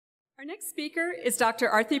Our next speaker is Dr.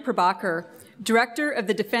 Arati Prabhakar, Director of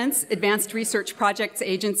the Defense Advanced Research Projects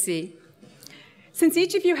Agency. Since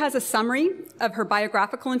each of you has a summary of her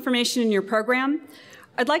biographical information in your program,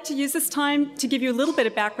 I'd like to use this time to give you a little bit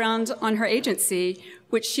of background on her agency,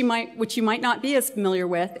 which you might not be as familiar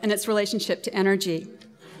with, and its relationship to energy.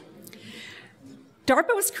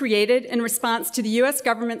 DARPA was created in response to the US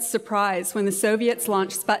government's surprise when the Soviets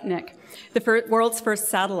launched Sputnik, the world's first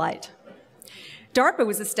satellite. DARPA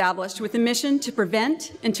was established with a mission to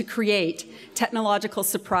prevent and to create technological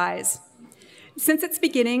surprise. Since its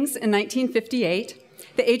beginnings in 1958,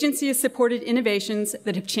 the agency has supported innovations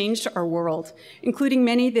that have changed our world, including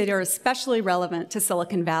many that are especially relevant to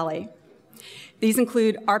Silicon Valley. These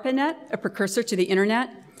include ARPANET, a precursor to the internet,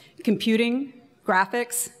 computing,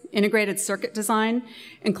 graphics, integrated circuit design,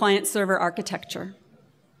 and client-server architecture.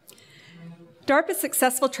 DARPA's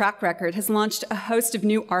successful track record has launched a host of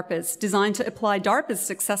new ARPAs designed to apply DARPA's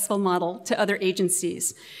successful model to other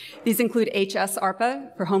agencies. These include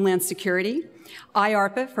HS-ARPA for Homeland Security,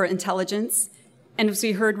 IARPA for Intelligence, and as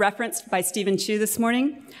we heard referenced by Stephen Chu this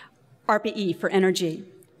morning, ARPA-E for Energy.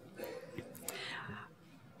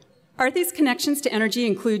 Arati's connections to energy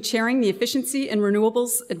include chairing the Efficiency and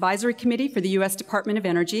Renewables Advisory Committee for the U.S. Department of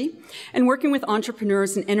Energy and working with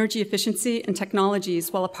entrepreneurs in energy efficiency and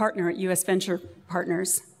technologies while a partner at U.S. Venture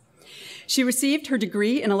Partners. She received her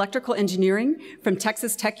degree in electrical engineering from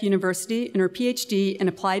Texas Tech University and her PhD in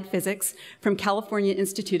applied physics from California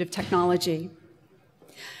Institute of Technology.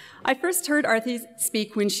 I first heard Arati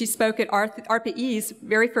speak when she spoke at ARPA-E's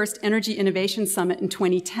very first Energy Innovation Summit in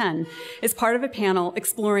 2010 as part of a panel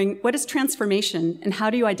exploring what is transformation and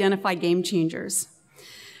how do you identify game changers.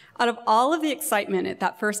 Out of all of the excitement at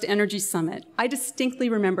that first Energy Summit, I distinctly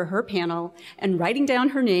remember her panel and writing down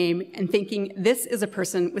her name and thinking, this is a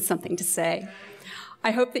person with something to say.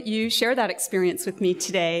 I hope that you share that experience with me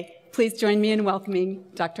today. Please join me in welcoming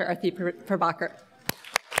Dr. Arati Prabhakar.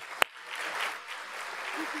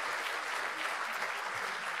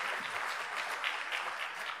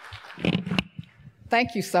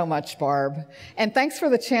 Thank you so much, Barb. And thanks for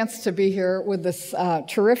the chance to be here with this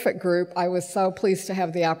terrific group. I was so pleased to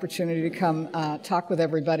have the opportunity to come talk with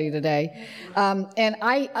everybody today. And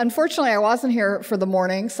unfortunately, I wasn't here for the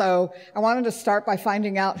morning, so I wanted to start by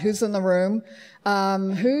finding out who's in the room.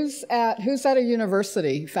 Who's at a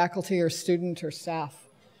university, faculty or student or staff?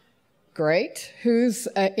 Great. Who's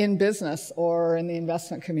in business or in the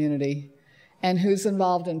investment community? And who's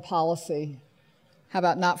involved in policy? How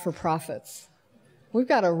about not-for-profits? We've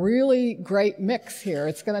got a really great mix here.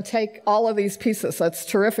 It's going to take all of these pieces. That's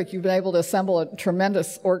terrific. You've been able to assemble a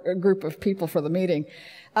tremendous group of people for the meeting.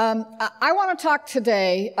 I want to talk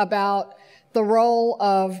today about the role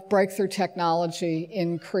of breakthrough technology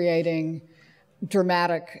in creating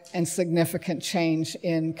dramatic and significant change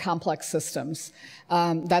in complex systems.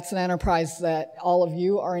 That's an enterprise that all of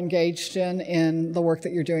you are engaged in the work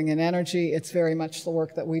that you're doing in energy. It's very much the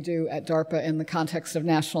work that we do at DARPA in the context of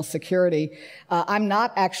national security. I'm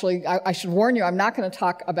not actually, I should warn you, I'm not going to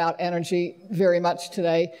talk about energy very much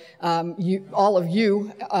today. All of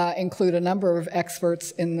you include a number of experts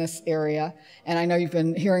in this area, and I know you've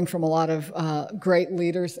been hearing from a lot of great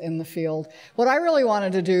leaders in the field. What I really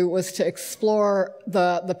wanted to do was to explore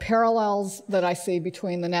the parallels that I see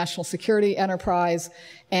between the national security enterprise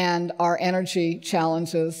and our energy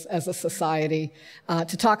challenges as a society,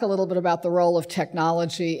 to talk a little bit about the role of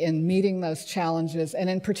technology in meeting those challenges, and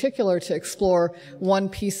in particular to explore one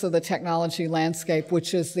piece of the technology landscape,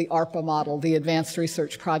 which is the ARPA model, the Advanced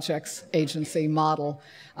Research Projects Agency model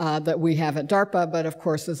that we have at DARPA, but of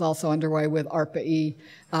course is also underway with ARPA-E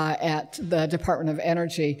at the Department of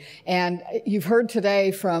Energy. And you've heard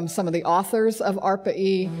today from some of the authors of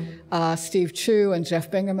ARPA-E, Steve Chu and Jeff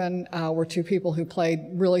Bingaman were two people who played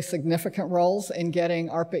really significant roles in getting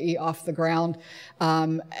ARPA-E off the ground.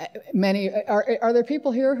 Are there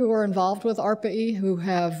people here who are involved with ARPA-E who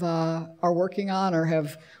are working on or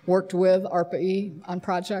have worked with ARPA-E on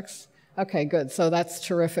projects? Okay, good. So that's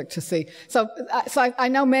terrific to see. So I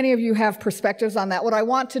know many of you have perspectives on that. What I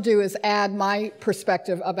want to do is add my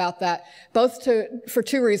perspective about that, for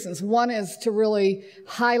two reasons. One is to really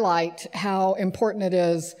highlight how important it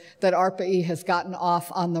is that ARPA-E has gotten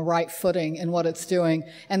off on the right footing in what it's doing.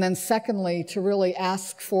 And then secondly, to really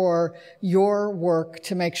ask for your work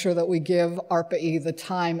to make sure that we give ARPA-E the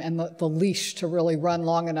time and the leash to really run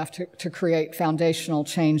long enough to create foundational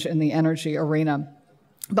change in the energy arena.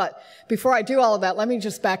 But before I do all of that, let me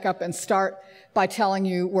just back up and start by telling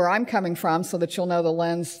you where I'm coming from so that you'll know the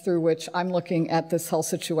lens through which I'm looking at this whole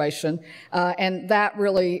situation. And that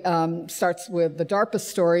really starts with the DARPA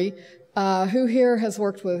story. Who here has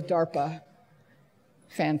worked with DARPA?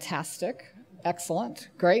 Fantastic. Excellent.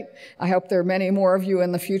 Great. I hope there are many more of you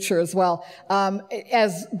in the future as well.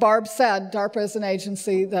 As Barb said, DARPA is an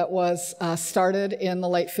agency that was started in the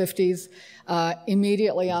late 50s,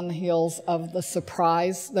 immediately on the heels of the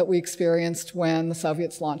surprise that we experienced when the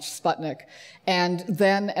Soviets launched Sputnik. And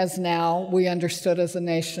then, as now, we understood as a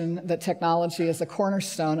nation that technology is a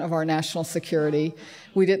cornerstone of our national security.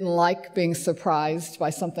 We didn't like being surprised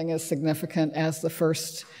by something as significant as the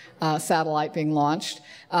first satellite being launched.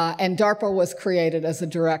 And DARPA was created as a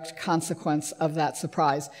direct consequence of that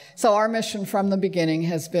surprise. So our mission from the beginning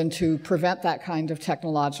has been to prevent that kind of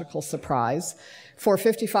technological surprise. For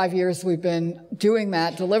 55 years, we've been doing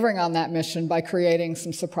that, delivering on that mission by creating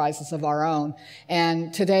some surprises of our own.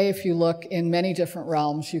 And today, if you look in many different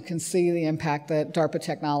realms, you can see the impact that DARPA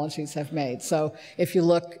technologies have made. So if you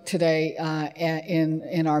look today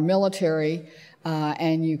in our military,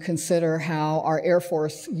 and you consider how our Air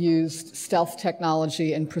Force used stealth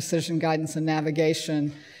technology and precision guidance and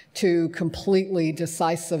navigation to completely,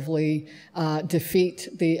 decisively defeat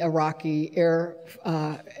the Iraqi air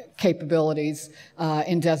capabilities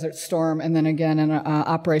in Desert Storm, and then again in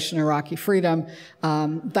Operation Iraqi Freedom.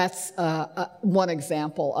 That's one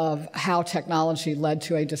example of how technology led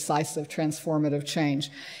to a decisive, transformative change.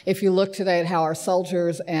 If you look today at how our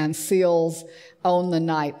soldiers and SEALs own the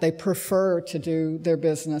night, they prefer to do their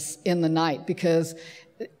business in the night because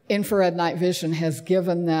infrared night vision has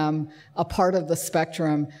given them a part of the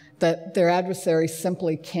spectrum that their adversaries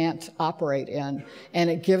simply can't operate in, and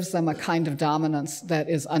it gives them a kind of dominance that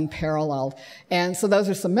is unparalleled. And so those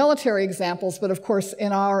are some military examples, but of course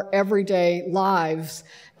in our everyday lives,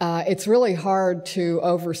 it's really hard to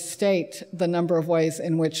overstate the number of ways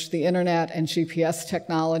in which the internet and GPS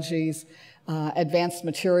technologies, advanced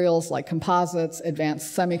materials like composites,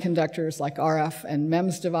 advanced semiconductors like RF and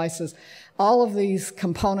MEMS devices, all of these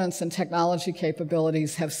components and technology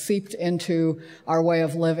capabilities have seeped into our way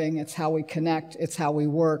of living. It's how we connect. It's how we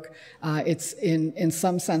work. It's in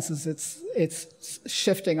some senses, it's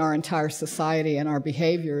shifting our entire society and our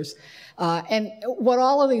behaviors. And what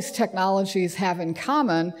all of these technologies have in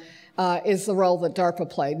common is the role that DARPA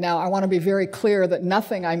played. Now, I want to be very clear that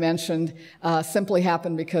nothing I mentioned simply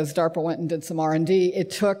happened because DARPA went and did some R&D. It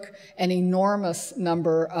took an enormous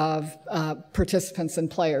number of participants and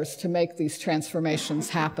players to make these transformations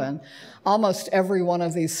happen. Almost every one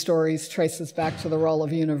of these stories traces back to the role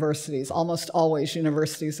of universities. Almost always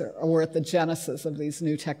universities were at the genesis of these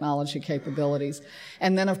new technology capabilities.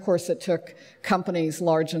 And then, of course, it took companies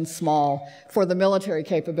large and small. For the military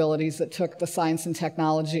capabilities, it took the science and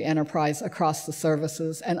technology enterprise across the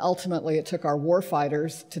services, and ultimately it took our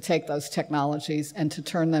warfighters to take those technologies and to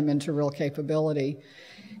turn them into real capability.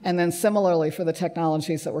 And then similarly, for the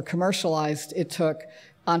technologies that were commercialized, it took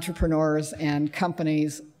entrepreneurs and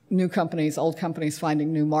companies, new companies, old companies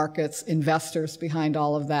finding new markets, investors behind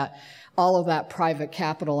all of that. All of that private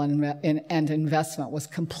capital and investment was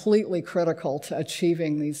completely critical to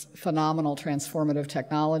achieving these phenomenal transformative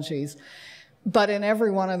technologies. But in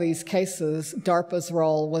every one of these cases, DARPA's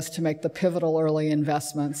role was to make the pivotal early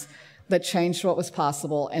investments that changed what was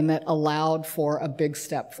possible and that allowed for a big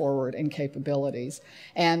step forward in capabilities.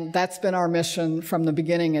 And that's been our mission from the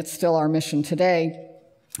beginning. It's still our mission today.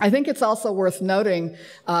 I think it's also worth noting,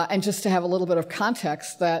 and just to have a little bit of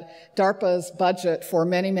context, that DARPA's budget for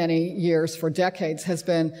many, many years, for decades, has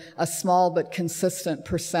been a small but consistent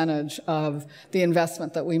percentage of the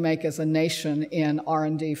investment that we make as a nation in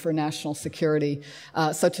R&D for national security.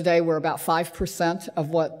 So today we're about 5%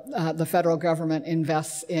 of what the federal government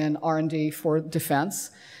invests in R&D for defense.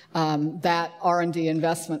 That R&D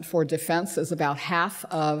investment for defense is about half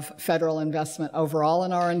of federal investment overall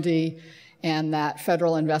in R&D. And that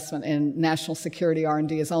federal investment in national security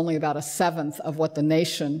R&D is only about 1/7 of what the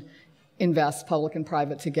nation invests, public and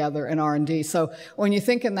private together, in R&D. So when you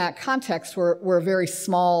think in that context, we're a very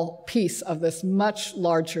small piece of this much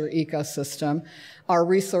larger ecosystem. Our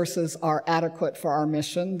resources are adequate for our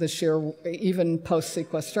mission. This year, even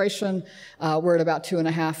post-sequestration, we're at about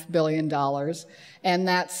 $2.5 billion. And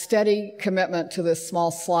that steady commitment to this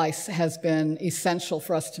small slice has been essential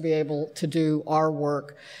for us to be able to do our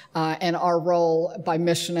work. And our role by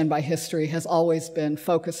mission and by history has always been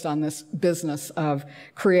focused on this business of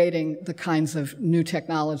creating the kinds of new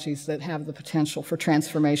technologies that have the potential for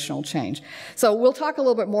transformational change. So we'll talk a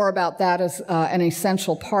little bit more about that as an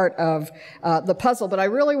essential part of the puzzle. But I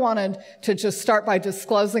really wanted to just start by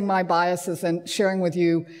disclosing my biases and sharing with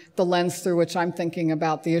you the lens through which I'm thinking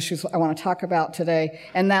about the issues I want to talk about today.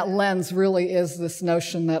 And that lens really is this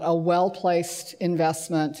notion that a well-placed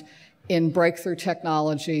investment in breakthrough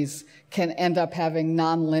technologies can end up having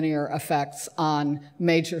nonlinear effects on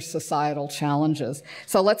major societal challenges.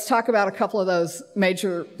 So let's talk about a couple of those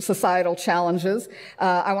major societal challenges.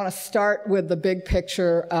 I want to start with the big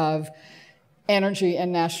picture of energy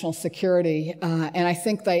and national security, and I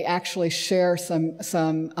think they actually share some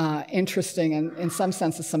interesting and, in some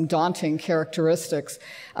senses, some daunting characteristics.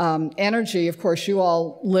 Energy, of course, you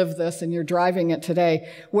all live this and you're driving it today.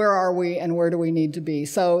 Where are we and where do we need to be?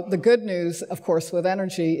 So the good news, of course, with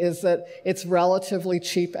energy is that it's relatively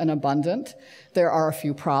cheap and abundant. There are a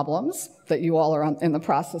few problems that you all are in the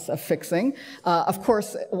process of fixing. Of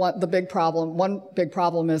course, one big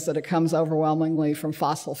problem is that it comes overwhelmingly from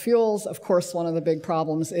fossil fuels. Of course, one of the big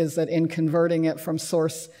problems is that in converting it from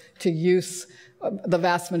source to use, the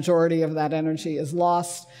vast majority of that energy is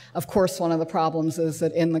lost. Of course, one of the problems is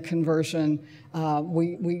that in the conversion,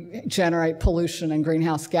 we generate pollution and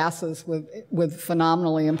greenhouse gases with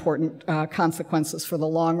phenomenally important consequences for the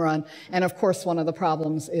long run. And of course, one of the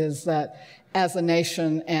problems is that as a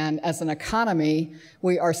nation and as an economy,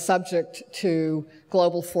 we are subject to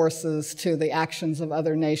global forces, to the actions of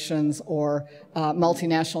other nations or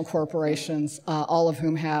multinational corporations, all of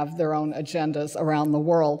whom have their own agendas around the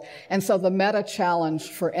world. And so the meta challenge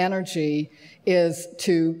for energy is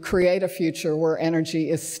to create a future where energy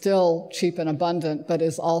is still cheap and abundant, but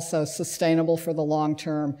is also sustainable for the long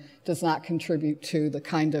term, does not contribute to the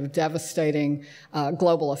kind of devastating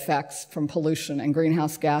global effects from pollution and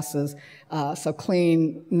greenhouse gases. So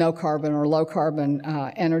clean, no carbon or low carbon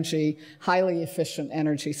energy, highly efficient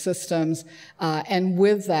energy systems. And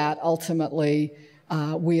with that, ultimately,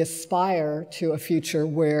 we aspire to a future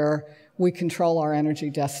where we control our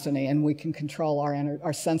energy destiny and we can control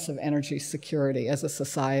our sense of energy security as a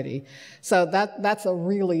society. So that's a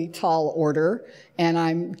really tall order, and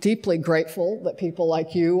I'm deeply grateful that people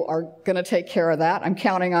like you are going to take care of that. I'm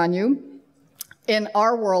counting on you. In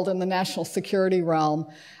our world, in the national security realm,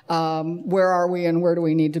 where are we and where do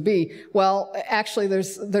we need to be? Well, actually,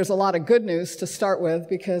 there's a lot of good news to start with,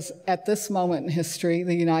 because at this moment in history,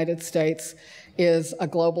 the United States is a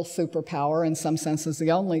global superpower, in some senses the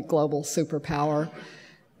only global superpower.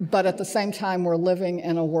 But at the same time, we're living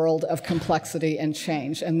in a world of complexity and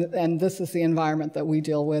change. And this is the environment that we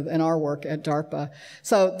deal with in our work at DARPA.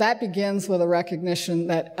 So that begins with a recognition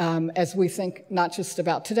that as we think not just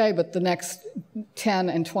about today, but the next 10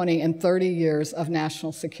 and 20 and 30 years of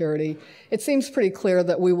national security, it seems pretty clear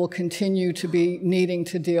that we will continue to be needing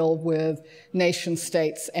to deal with nation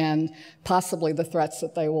states and possibly the threats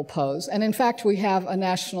that they will pose. And in fact, we have a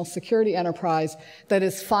national security enterprise that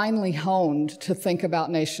is finely honed to think about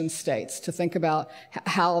nation states, to think about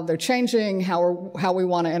how they're changing, how we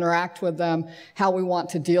want to interact with them, how we want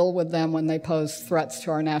to deal with them when they pose threats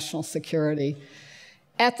to our national security.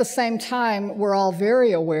 At the same time, we're all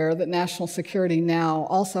very aware that national security now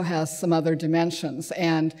also has some other dimensions.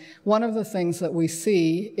 And one of the things that we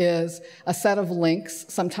see is a set of links,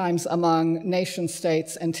 sometimes among nation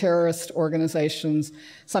states and terrorist organizations,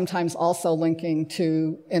 sometimes also linking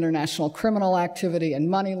to international criminal activity and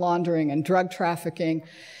money laundering and drug trafficking.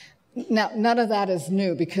 Now, none of that is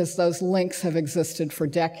new because those links have existed for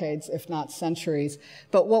decades, if not centuries.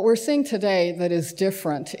 But what we're seeing today that is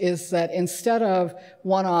different is that instead of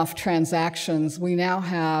one-off transactions, we now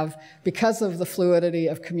have, because of the fluidity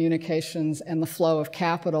of communications and the flow of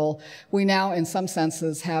capital, we now, in some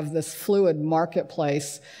senses, have this fluid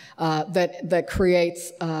marketplace that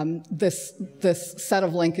creates this set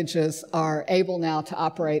of linkages are able now to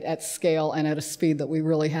operate at scale and at a speed that we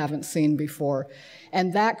really haven't seen before.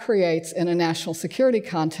 And that creates, in a national security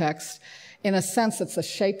context, in a sense, it's a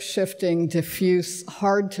shape-shifting, diffuse,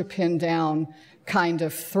 hard-to-pin-down kind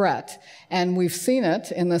of threat. And we've seen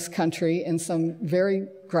it in this country in some very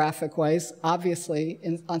graphic ways, obviously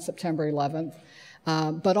on September 11th,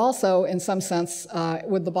 but also in some sense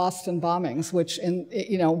with the Boston bombings, which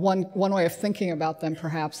one way of thinking about them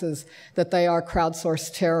perhaps is that they are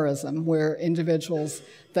crowdsourced terrorism, where individuals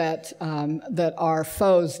that our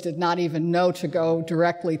foes did not even know to go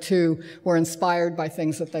directly to were inspired by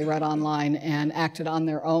things that they read online and acted on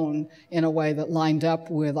their own in a way that lined up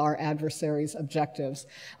with our adversaries' objectives.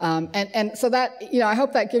 And so that, I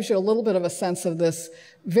hope that gives you a little bit of a sense of this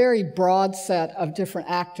very broad set of different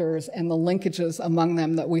actors and the linkages among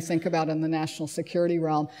them that we think about in the national security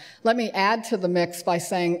realm. Let me add to the mix by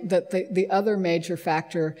saying that the other major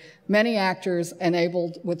factor, many actors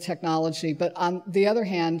enabled with technology, but on the other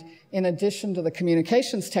hand, in addition to the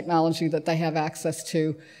communications technology that they have access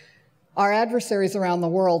to, Our adversaries around the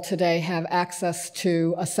world today have access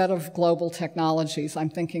to a set of global technologies. I'm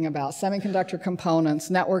thinking about semiconductor components,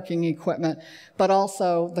 networking equipment, but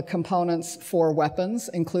also the components for weapons,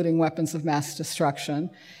 including weapons of mass destruction.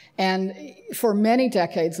 And for many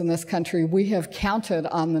decades in this country, we have counted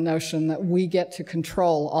on the notion that we get to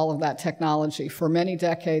control all of that technology. For many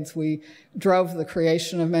decades, we drove the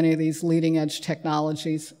creation of many of these leading-edge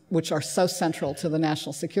technologies, which are so central to the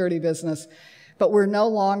national security business. But we're no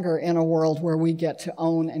longer in a world where we get to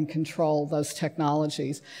own and control those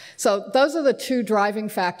technologies. So those are the two driving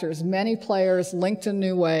factors: many players linked in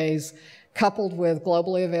new ways, coupled with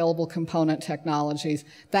globally available component technologies.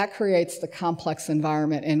 That creates the complex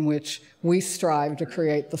environment in which we strive to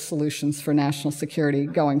create the solutions for national security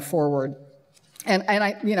going forward. And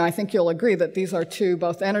I think you'll agree that these are two,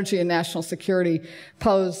 both energy and national security,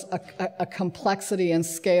 pose a complexity and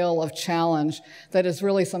scale of challenge that is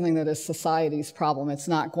really something that is society's problem. It's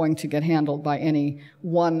not going to get handled by any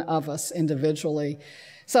one of us individually.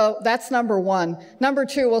 So that's number one. Number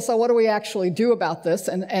two, well, so what do we actually do about this?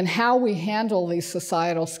 And how we handle these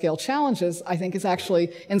societal scale challenges, I think, is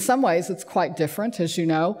actually, in some ways, it's quite different, as you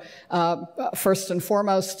know. First and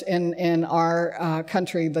foremost, in our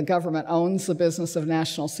country, the government owns the business of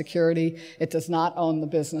national security. It does not own the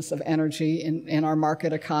business of energy. In our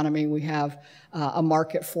market economy, we have a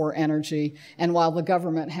market for energy. And while the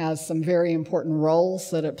government has some very important roles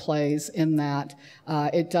that it plays in that,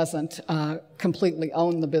 it doesn't completely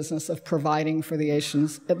own the business of providing for the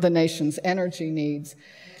nation's energy needs.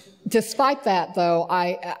 Despite that, though,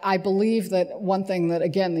 I believe that one thing that,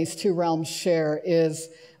 again, these two realms share is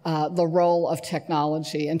the role of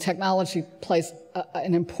technology. And technology plays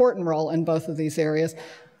an important role in both of these areas.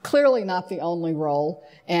 Clearly not the only role.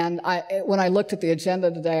 And when I looked at the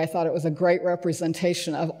agenda today, I thought it was a great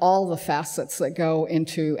representation of all the facets that go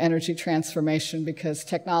into energy transformation, because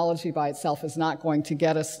technology by itself is not going to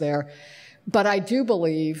get us there. But I do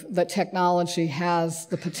believe that technology has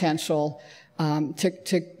the potential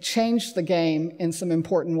to change the game in some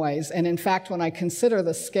important ways. And in fact, when I consider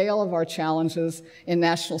the scale of our challenges in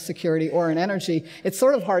national security or in energy, it's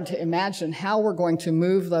sort of hard to imagine how we're going to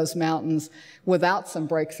move those mountains without some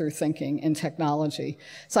breakthrough thinking in technology.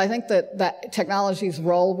 So I think that technology's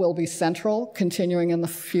role will be central, continuing in the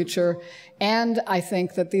future. And I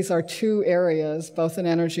think that these are two areas, both in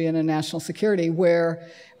energy and in national security, where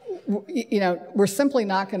we're simply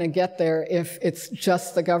not going to get there if it's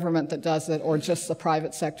just the government that does it or just the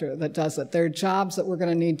private sector that does it. There are jobs that we're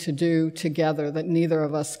going to need to do together that neither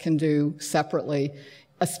of us can do separately,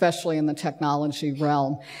 especially in the technology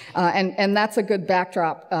realm. And that's a good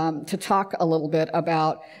backdrop to talk a little bit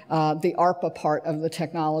about the ARPA part of the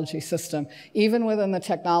technology system. Even within the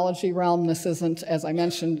technology realm, this isn't, as I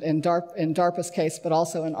mentioned, in DARPA's case, but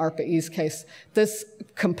also in ARPA-E's case, this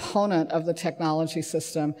component of the technology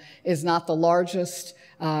system is not the largest.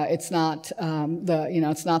 It's not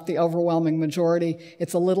it's not the overwhelming majority.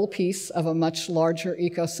 It's a little piece of a much larger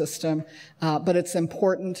ecosystem, but it's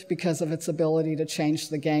important because of its ability to change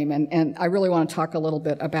the game. And I really want to talk a little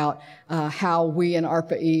bit about how we in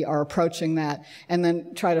ARPA-E are approaching that, and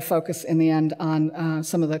then try to focus in the end on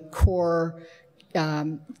some of the core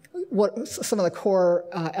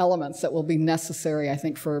elements that will be necessary, I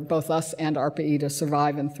think, for both us and ARPA-E to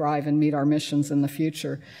survive and thrive and meet our missions in the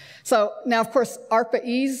future. So now, of course,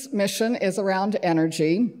 ARPA-E's mission is around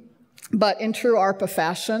energy, but in true ARPA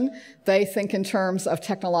fashion, they think in terms of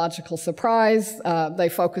technological surprise. They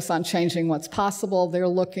focus on changing what's possible. They're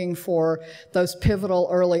looking for those pivotal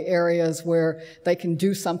early areas where they can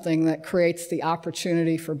do something that creates the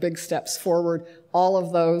opportunity for big steps forward. All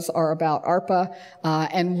of those are about ARPA,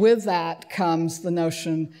 and with that comes the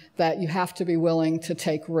notion that you have to be willing to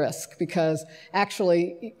take risk, because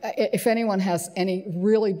actually, if anyone has any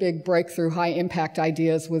really big breakthrough, high-impact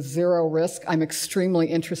ideas with zero risk, I'm extremely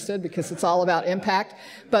interested, because it's all about impact.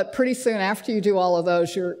 But pretty soon after you do all of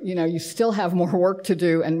those, you still have more work to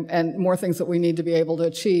do and more things that we need to be able to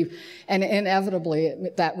achieve. And inevitably,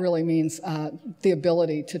 that really means the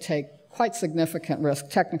ability to take quite significant risk,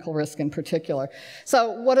 technical risk in particular.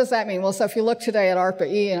 So what does that mean? Well, so if you look today at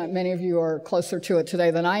ARPA-E, and many of you are closer to it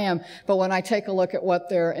today than I am, but when I take a look at what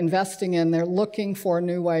they're investing in, they're looking for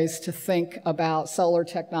new ways to think about solar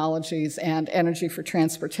technologies and energy for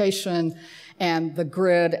transportation and the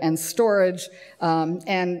grid and storage.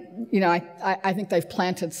 I think they've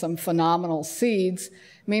planted some phenomenal seeds.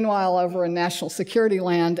 Meanwhile, over in national security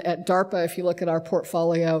land at DARPA, if you look at our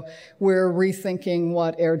portfolio, we're rethinking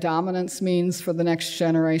what air dominance means for the next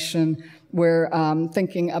generation. We're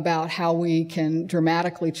thinking about how we can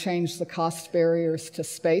dramatically change the cost barriers to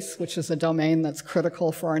space, which is a domain that's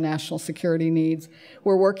critical for our national security needs.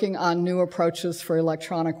 We're working on new approaches for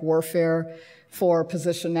electronic warfare, for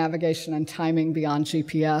position navigation and timing beyond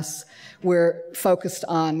GPS. We're focused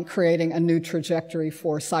on creating a new trajectory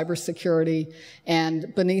for cybersecurity.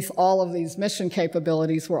 And beneath all of these mission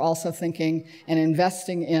capabilities, we're also thinking and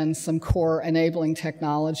investing in some core enabling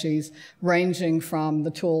technologies, ranging from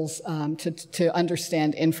the tools to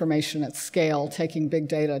understand information at scale, taking big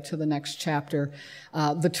data to the next chapter,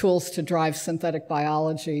 the tools to drive synthetic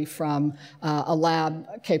biology from a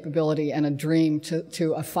lab capability and a dream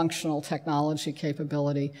to a functional technology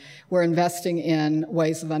capability. We're investing in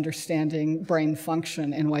ways of understanding brain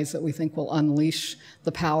function in ways that we think will unleash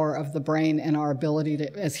the power of the brain and our ability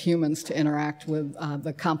to, as humans, to interact with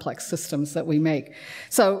the complex systems that we make.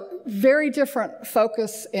 So very different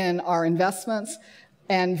focus in our investments,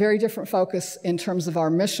 and very different focus in terms of our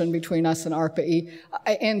mission between us and ARPA-E.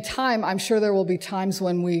 In time, I'm sure there will be times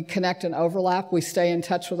when we connect and overlap. We stay in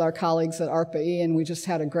touch with our colleagues at ARPA-E, and we just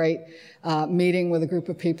had a great meeting with a group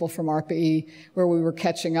of people from ARPA-E where we were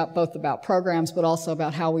catching up both about programs but also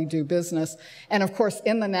about how we do business. And of course,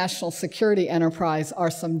 in the national security enterprise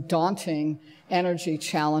are some daunting energy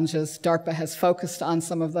challenges. DARPA has focused on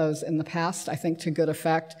some of those in the past, I think to good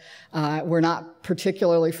effect. We're not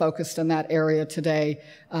particularly focused in that area today,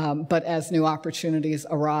 but as new opportunities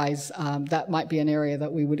arise, that might be an area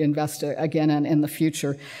that we would invest again in the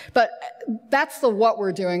future. But that's what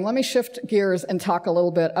we're doing. Let me shift gears and talk a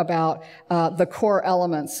little bit about the core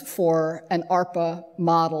elements for an ARPA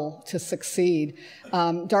model to succeed.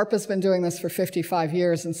 DARPA's been doing this for 55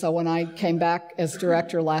 years, and so when I came back as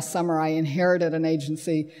director last summer, I inherited an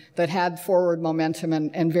agency that had forward momentum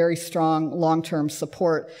and very strong long-term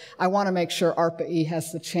support. I want to make sure ARPA-E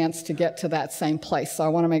has the chance to get to that same place, so I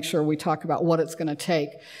want to make sure we talk about what it's going to take.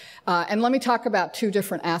 And let me talk about two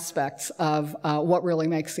different aspects of what really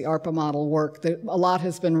makes the ARPA model work. A lot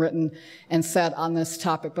has been written and said on this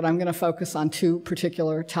topic, but I'm going to focus on two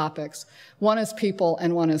particular topics. One is people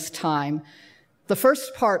and one is time. The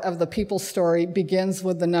first part of the people story begins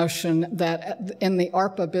with the notion that in the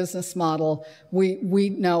ARPA business model, we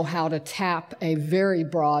know how to tap a very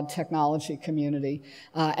broad technology community.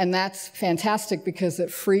 And that's fantastic because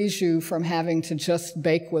it frees you from having to just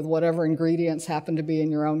bake with whatever ingredients happen to be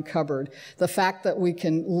in your own cupboard. The fact that we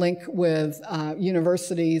can link with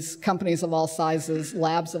universities, companies of all sizes,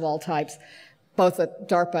 labs of all types, both at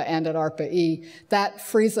DARPA and at ARPA-E, that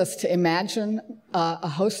frees us to imagine a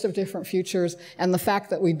host of different futures, and the fact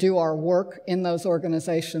that we do our work in those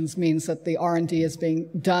organizations means that the R&D is being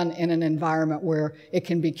done in an environment where it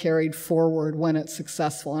can be carried forward when it's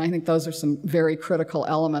successful, and I think those are some very critical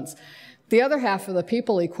elements. The other half of the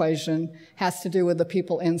people equation has to do with the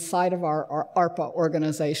people inside of our ARPA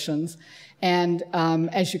organizations. And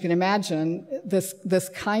as you can imagine, this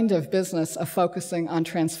kind of business of focusing on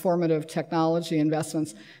transformative technology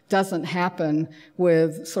investments doesn't happen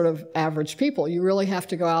with sort of average people. You really have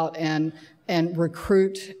to go out and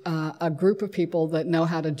recruit a group of people that know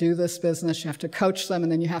how to do this business. You have to coach them,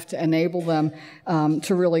 and then you have to enable them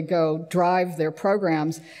to really go drive their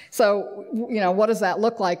programs. So, what does that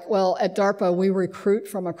look like? Well, at DARPA, we recruit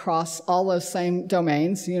from across all those same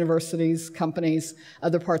domains, universities, companies,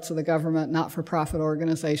 other parts of the government, not-for-profit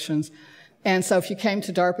organizations. And so if you came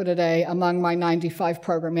to DARPA today, among my 95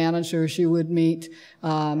 program managers, you would meet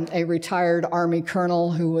a retired Army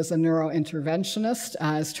colonel who was a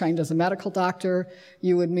neurointerventionist, is trained as a medical doctor.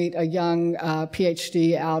 You would meet a young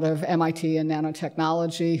PhD out of MIT in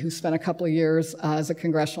nanotechnology who spent a couple of years as a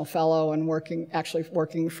congressional fellow and working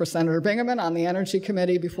for Senator Bingaman on the Energy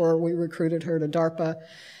Committee before we recruited her to DARPA.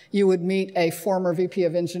 You would meet a former VP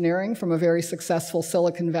of engineering from a very successful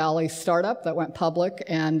Silicon Valley startup that went public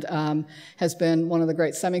and has been one of the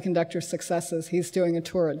great semiconductor successes. He's doing a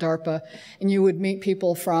tour at DARPA. And you would meet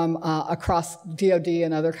people from across DoD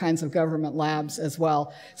and other kinds of government labs as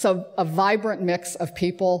well. So a vibrant mix of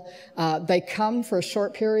people. They come for a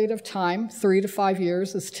short period of time, 3 to 5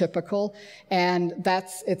 years is typical. And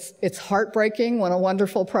it's heartbreaking when a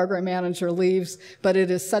wonderful program manager leaves, but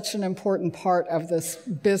it is such an important part of this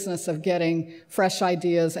business of getting fresh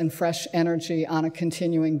ideas and fresh energy on a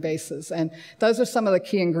continuing basis. And those are some of the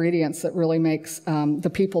key ingredients that really makes the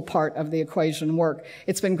people part of the equation work.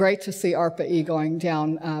 It's been great to see ARPA-E going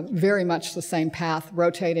down very much the same path,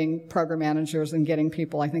 rotating program managers and getting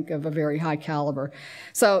people, I think, of a very high caliber.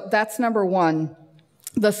 So that's number one.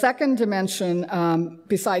 The second dimension,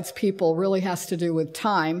 besides people, really has to do with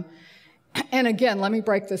time. And again, let me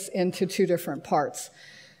break this into two different parts.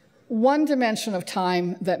 One dimension of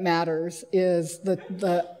time that matters is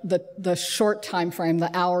the short time frame,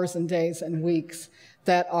 the hours and days and weeks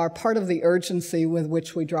that are part of the urgency with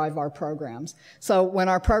which we drive our programs. So when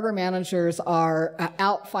our program managers are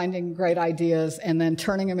out finding great ideas and then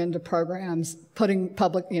turning them into programs,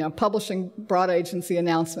 publishing broad agency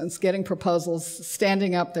announcements, getting proposals,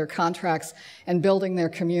 standing up their contracts, and building their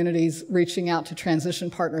communities, reaching out to transition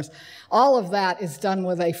partners, all of that is done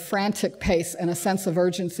with a frantic pace and a sense of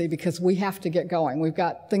urgency because we have to get going. We've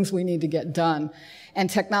got things we need to get done. And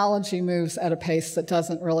technology moves at a pace that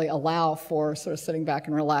doesn't really allow for sort of sitting back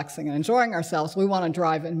and relaxing and enjoying ourselves. We want to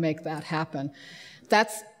drive and make that happen.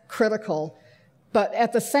 That's critical. But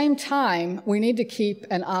at the same time, we need to keep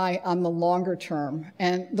an eye on the longer term.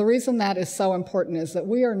 And the reason that is so important is that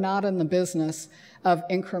we are not in the business of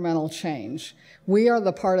incremental change. We are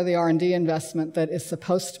the part of the R&D investment that is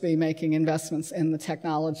supposed to be making investments in the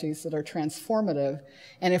technologies that are transformative.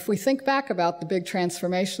 And if we think back about the big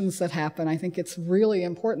transformations that happen, I think it's really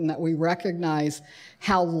important that we recognize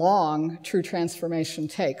how long true transformation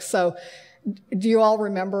takes. So do you all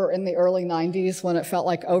remember in the early 90s when it felt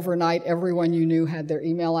like overnight everyone you knew had their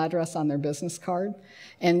email address on their business card?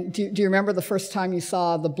 And do you remember the first time you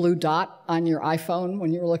saw the blue dot on your iPhone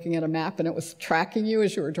when you were looking at a map and it was tracking you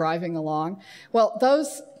as you were driving along? Well,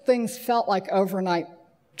 those things felt like overnight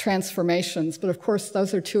transformations, but of course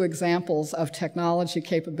those are two examples of technology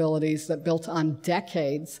capabilities that built on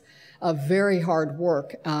decades of very hard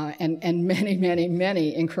work and many, many,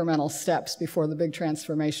 many incremental steps before the big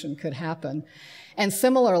transformation could happen. And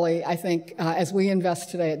similarly, I think as we invest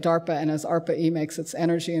today at DARPA and as ARPA-E makes its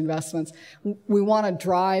energy investments, we want to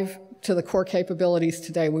drive to the core capabilities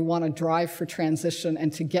today. We want to drive for transition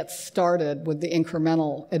and to get started with the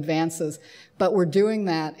incremental advances. But we're doing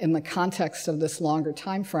that in the context of this longer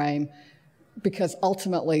time frame because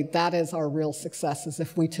ultimately that is our real success, is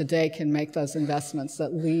if we today can make those investments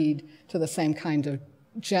that lead to the same kind of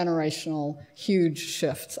generational, huge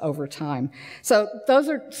shifts over time. So those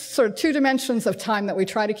are sort of two dimensions of time that we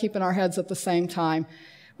try to keep in our heads at the same time.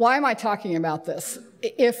 Why am I talking about this?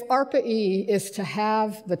 If ARPA-E is to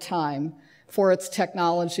have the time for its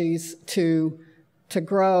technologies to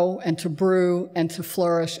grow and to brew and to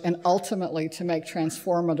flourish and ultimately to make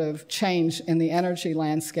transformative change in the energy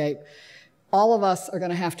landscape, all of us are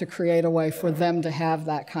going to have to create a way for them to have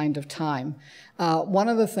that kind of time. One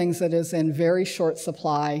of the things that is in very short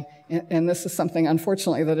supply, and this is something,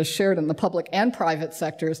 unfortunately, that is shared in the public and private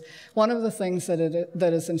sectors, one of the things that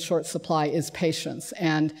is in short supply is patience.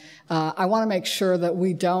 And I want to make sure that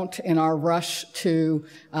we don't, in our rush to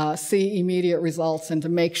see immediate results and to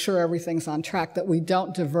make sure everything's on track, that we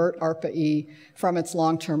don't divert ARPA-E from its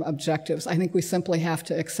long-term objectives. I think we simply have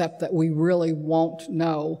to accept that we really won't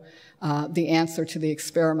know the answer to the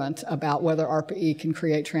experiment about whether ARPA-E can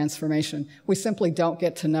create transformation. We simply don't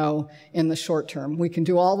get to know in the short term. We can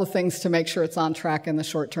do all the things to make sure it's on track in the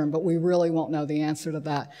short term, but we really won't know the answer to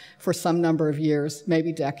that for some number of years,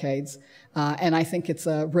 maybe decades. And I think it's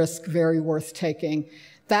a risk very worth taking.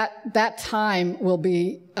 That time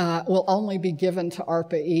will only be given to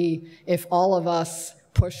ARPA-E if all of us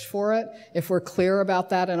push for it. If we're clear about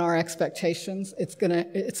that in our expectations,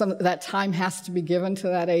 that time has to be given to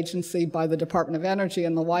that agency by the Department of Energy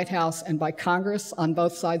and the White House and by Congress on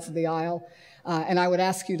both sides of the aisle. And I would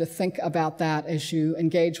ask you to think about that as you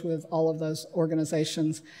engage with all of those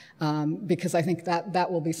organizations, because I think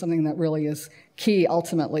that will be something that really is key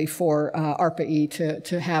ultimately for ARPA-E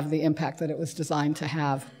to have the impact that it was designed to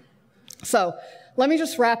have. So let me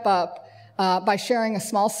just wrap up by sharing a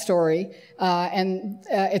small story.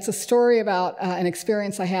 It's a story about an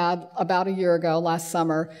experience I had about a year ago, last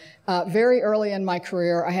summer. Very early in my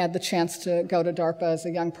career, I had the chance to go to DARPA as a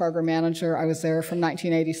young program manager. I was there from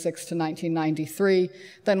 1986 to 1993,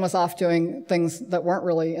 then was off doing things that weren't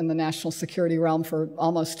really in the national security realm for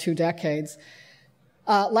almost 2 decades.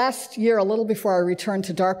 Last year, a little before I returned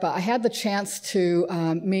to DARPA, I had the chance to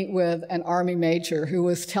meet with an Army major who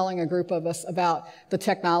was telling a group of us about the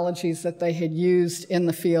technologies that they had used in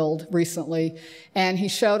the field recently. And he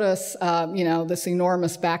showed us, this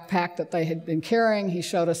enormous backpack that they had been carrying. He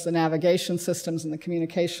showed us the navigation systems and the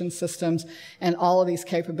communication systems and all of these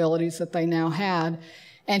capabilities that they now had.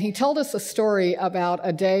 And he told us a story about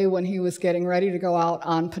a day when he was getting ready to go out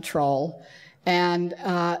on patrol. And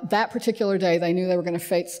that particular day, they knew they were going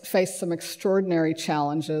to face some extraordinary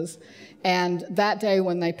challenges. And that day,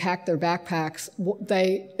 when they packed their backpacks,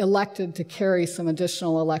 they elected to carry some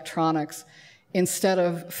additional electronics instead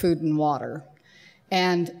of food and water.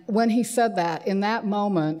 And when he said that, in that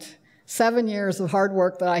moment, 7 years of hard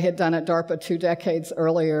work that I had done at DARPA 2 decades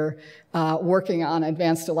earlier, working on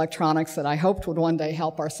advanced electronics that I hoped would one day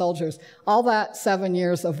help our soldiers, all that 7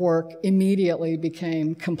 years of work immediately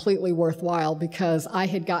became completely worthwhile because I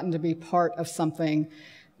had gotten to be part of something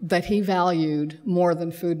that he valued more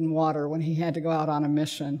than food and water when he had to go out on a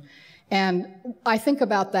mission. And I think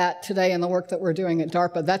about that today in the work that we're doing at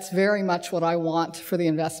DARPA. That's very much what I want for the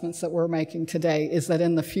investments that we're making today, is that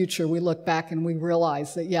in the future we look back and we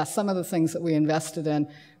realize that, yes, some of the things that we invested in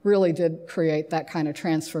really did create that kind of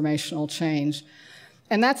transformational change.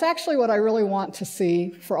 And that's actually what I really want to see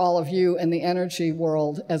for all of you in the energy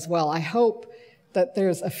world as well. I hope that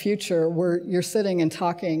there's a future where you're sitting and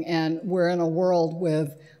talking and we're in a world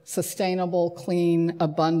with sustainable, clean,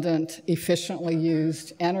 abundant, efficiently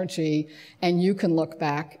used energy, and you can look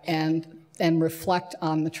back and reflect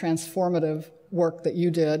on the transformative work that you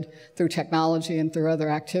did through technology and through other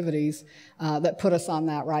activities that put us on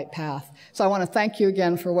that right path. So I want to thank you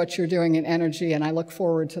again for what you're doing in energy, and I look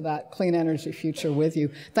forward to that clean energy future with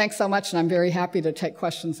you. Thanks so much, and I'm very happy to take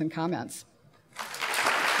questions and comments.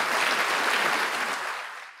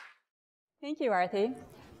 Thank you, Arati.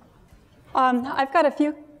 I've got a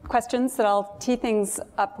few questions that I'll tee things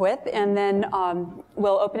up with, and then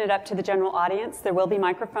we'll open it up to the general audience. There will be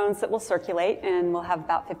microphones that will circulate, and we'll have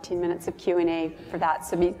about 15 minutes of Q&A for that,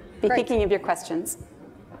 so be thinking of your questions.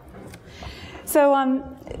 So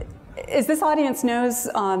as this audience knows,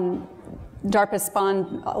 DARPA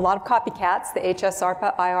spawned a lot of copycats, the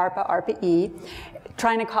HS-ARPA, IARPA, ARPA-E,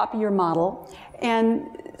 trying to copy your model.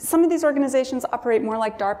 And some of these organizations operate more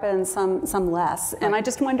like DARPA and some less. And I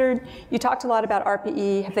just wondered, you talked a lot about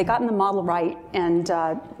ARPA-E. Have they gotten the model right? And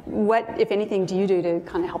what, if anything, do you do to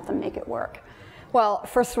kind of help them make it work? Well,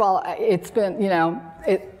 first of all, it's been,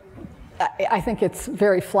 I think it's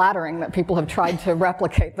very flattering that people have tried to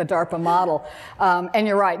replicate the DARPA model. And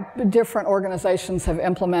you're right, different organizations have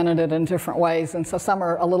implemented it in different ways, and so some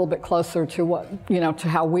are a little bit closer to what, to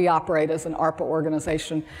how we operate as an ARPA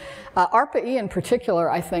organization. ARPA-E in particular,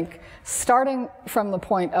 I think, starting from the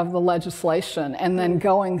point of the legislation and then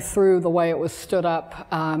going through the way it was stood up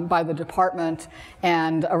by the department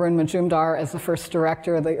and Arun Majumdar as the first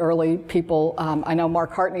director, the early people. I know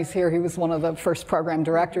Mark Hartney's here, he was one of the first program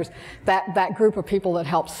directors. That group of people that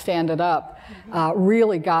helped stand it up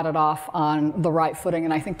really got it off on the right footing,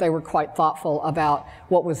 and I think they were quite thoughtful about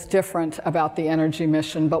what was different about the energy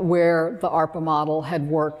mission, but where the ARPA model had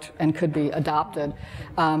worked and could be adopted.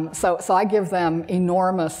 So I give them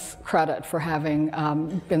enormous credit for having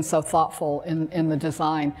been so thoughtful in the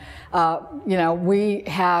design. We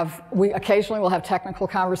occasionally will have technical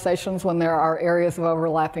conversations when there are areas of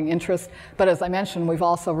overlapping interest, but as I mentioned, we've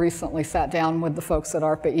also recently sat down with the folks at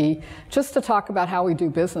ARPA-E just to talk about how we do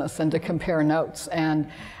business and to compare notes, and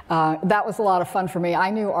that was a lot of fun for me. I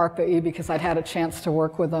knew ARPA-E because I'd had a chance to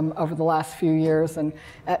work with them over the last few years and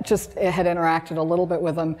just had interacted a little bit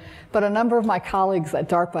with them. But a number of my colleagues at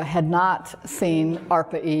DARPA had not seen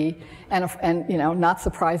ARPA-E, and not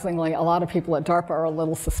surprisingly, a lot of people at DARPA are a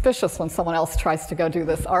little suspicious when someone else tries to go do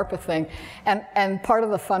this ARPA thing. And part of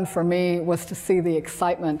the fun for me was to see the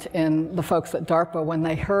excitement in the folks at DARPA when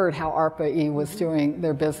they heard how ARPA-E was doing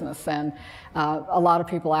their business. And a lot of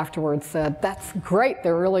people afterwards said, that's great,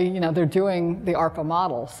 they're really, they're doing the ARPA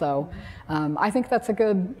model. So I think it's a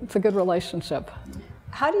good relationship.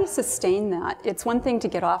 How do you sustain that? It's one thing to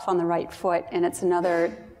get off on the right foot, and it's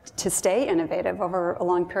another to stay innovative over a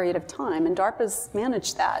long period of time, and DARPA's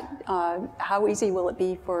managed that. How easy will it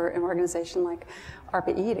be for an organization like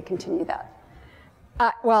ARPA-E to continue that?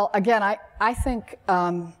 Well, again, I think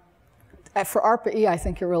for ARPA-E, I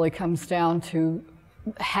think it really comes down to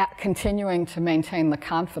continuing to maintain the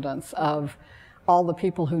confidence of all the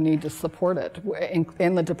people who need to support it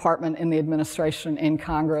in the department, in the administration, in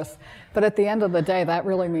Congress. But at the end of the day, that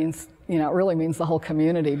really means, it really means the whole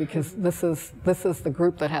community, because this is the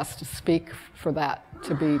group that has to speak for that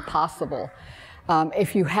to be possible.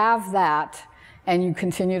 If you have that and you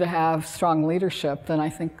continue to have strong leadership, then I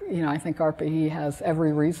think ARPA-E has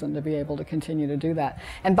every reason to be able to continue to do that.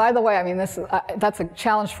 And by the way, I mean, that's a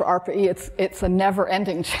challenge for ARPA-E. It's a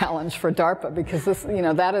never-ending challenge for DARPA, because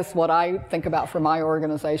that is what I think about for my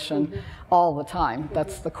organization all the time.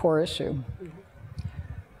 That's the core issue.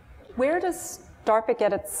 Where does DARPA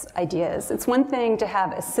get its ideas? It's one thing to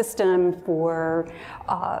have a system for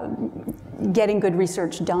getting good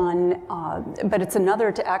research done, but it's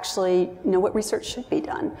another to actually know what research should be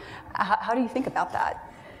done. How do you think about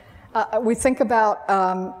that? We think about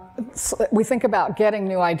we think about getting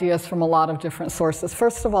new ideas from a lot of different sources.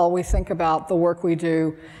 First of all, we think about the work we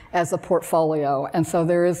do as a portfolio, and so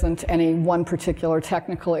there isn't any one particular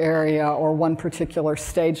technical area or one particular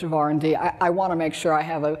stage of R&D. I want to make sure I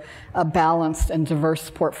have a balanced and diverse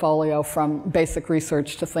portfolio, from basic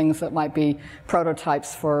research to things that might be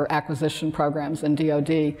prototypes for acquisition programs in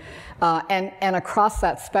DoD. And across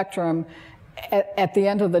that spectrum, at the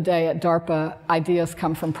end of the day at DARPA, ideas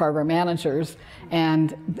come from program managers,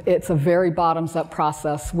 and it's a very bottoms-up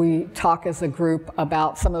process. We talk as a group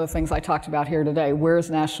about some of the things I talked about here today.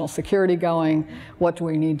 Where's national security going? What do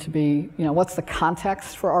we need to be, what's the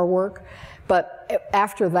context for our work? But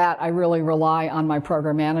after that, I really rely on my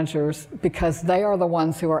program managers, because they are the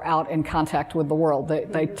ones who are out in contact with the world.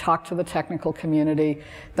 They talk to the technical community.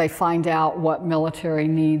 They find out what military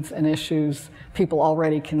needs and issues people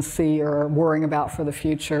already can see or are worrying about for the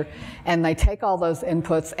future. And they take all those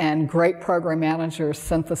inputs, and great program managers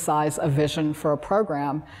synthesize a vision for a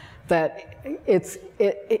program that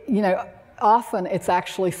often it's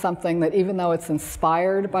actually something that, even though it's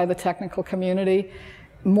inspired by the technical community,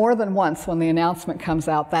 more than once when the announcement comes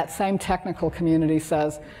out, that same technical community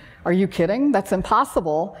says, "Are you kidding? That's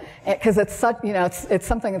impossible," because it's such, it's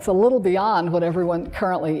something that's a little beyond what everyone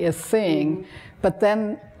currently is seeing. But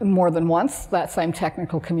then more than once, that same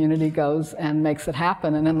technical community goes and makes it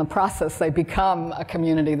happen, and in the process, they become a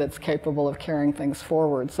community that's capable of carrying things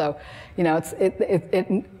forward. So,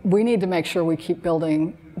 we need to make sure we keep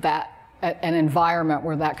building an environment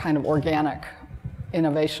where that kind of organic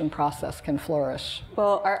innovation process can flourish.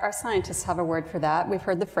 Well, our scientists have a word for that. We've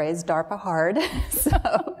heard the phrase DARPA hard. So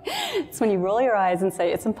it's when you roll your eyes and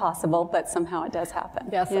say it's impossible, but somehow it does happen.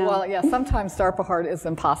 Yes, yeah. Well, yeah, sometimes DARPA hard is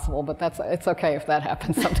impossible, but it's okay if that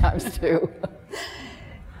happens sometimes too.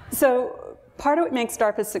 So part of what makes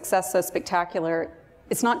DARPA's success so spectacular,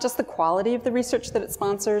 it's not just the quality of the research that it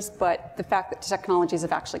sponsors, but the fact that technologies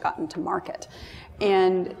have actually gotten to market.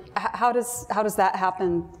 And how does that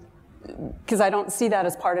happen? Because I don't see that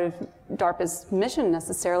as part of DARPA's mission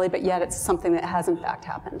necessarily, but yet it's something that has in fact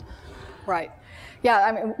happened. Right. Yeah,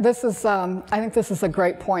 I mean, I think this is a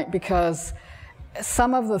great point, because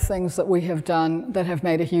some of the things that we have done that have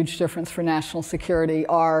made a huge difference for national security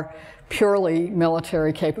are purely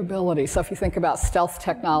military capability. So if you think about stealth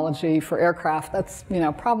technology for aircraft, that's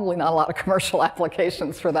probably not a lot of commercial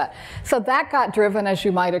applications for that. So that got driven, as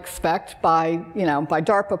you might expect, by by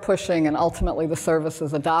DARPA pushing and ultimately the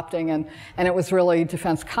services adopting, and it was really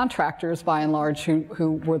defense contractors by and large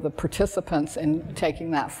who were the participants in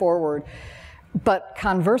taking that forward. But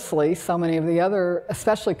conversely, so many of the other,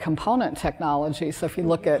 especially component technologies, so if you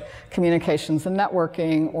look at communications and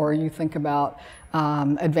networking, or you think about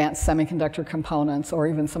advanced semiconductor components, or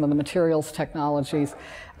even some of the materials technologies,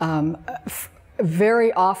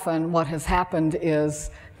 very often what has happened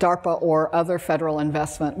is DARPA or other federal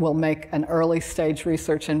investment will make an early stage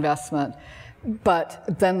research investment, but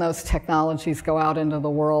then those technologies go out into the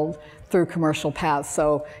world through commercial paths.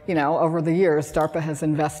 So, over the years, DARPA has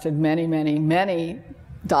invested many, many, many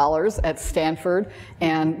dollars at Stanford,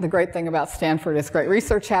 and the great thing about Stanford is great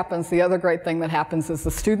research happens. The other great thing that happens is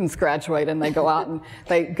the students graduate and they go out and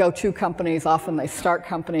they go to companies, often they start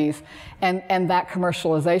companies, and that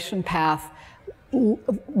commercialization path,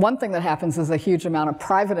 one thing that happens is a huge amount of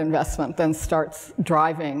private investment then starts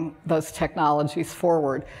driving those technologies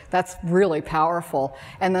forward. That's really powerful.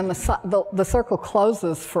 And then the circle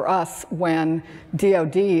closes for us when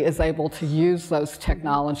DoD is able to use those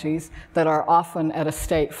technologies that are often at a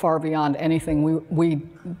state far beyond anything we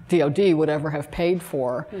DoD would ever have paid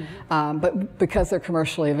for. Mm-hmm. But because they're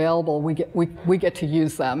commercially available, we get to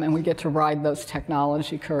use them, and we get to ride those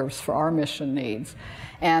technology curves for our mission needs.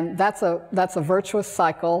 And that's a virtuous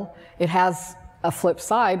cycle. It has a flip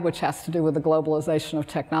side, which has to do with the globalization of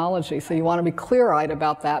technology. So you want to be clear-eyed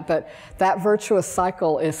about that, but that virtuous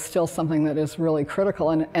cycle is still something that is really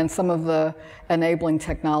critical. And some of the enabling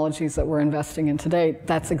technologies that we're investing in today,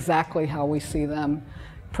 that's exactly how we see them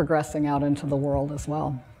progressing out into the world as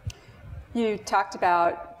well. You talked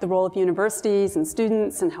about the role of universities and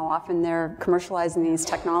students and how often they're commercializing these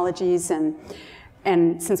technologies.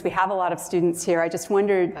 And since we have a lot of students here, I just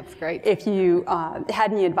wondered if you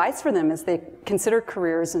had any advice for them as they consider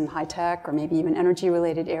careers in high tech or maybe even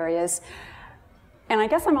energy-related areas. And I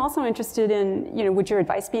guess I'm also interested in, would your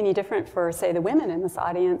advice be any different for, say, the women in this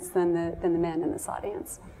audience than the men in this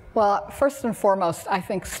audience? Well, first and foremost, I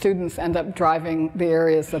think students end up driving the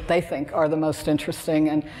areas that they think are the most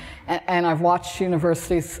interesting. And I've watched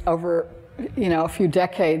universities over a few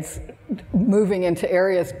decades moving into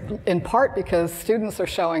areas, in part because students are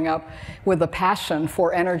showing up with a passion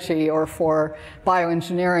for energy or for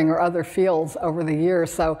bioengineering or other fields over the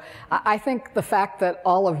years. So I think the fact that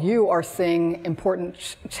all of you are seeing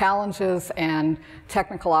important challenges and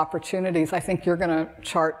technical opportunities, I think you're going to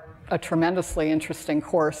chart a tremendously interesting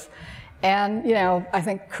course. And, I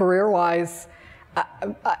think career-wise, I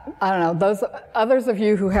don't know, those others of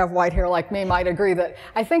you who have white hair like me might agree that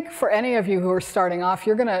I think for any of you who are starting off,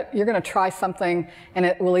 you're gonna try something and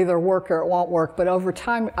it will either work or it won't work. But over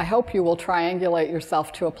time, I hope you will triangulate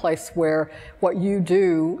yourself to a place where what you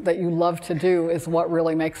do that you love to do is what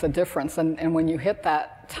really makes a difference. And when you hit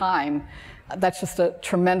that time, that's just a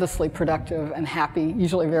tremendously productive and happy,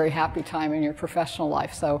 usually very happy time in your professional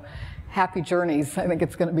life. So happy journeys. I think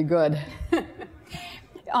it's going to be good.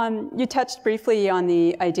 You touched briefly on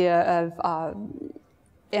the idea of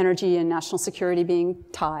energy and national security being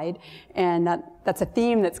tied, and that's a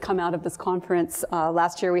theme that's come out of this conference.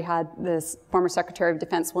 Last year we had this former Secretary of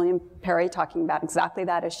Defense, William Perry, talking about exactly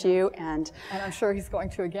that issue, and I'm sure he's going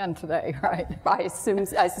to again today, right? I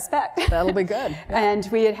suspect. That'll be good. Yeah. And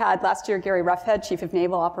we had last year Gary Ruffhead, Chief of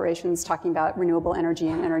Naval Operations, talking about renewable energy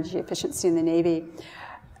and energy efficiency in the Navy.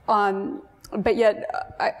 But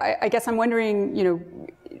yet, I guess I'm wondering,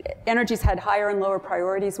 energy's had higher and lower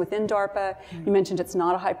priorities within DARPA. You mentioned it's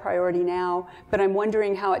not a high priority now, but I'm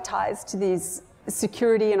wondering how it ties to these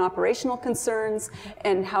security and operational concerns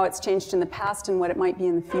and how it's changed in the past and what it might be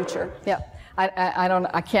in the future. Yeah.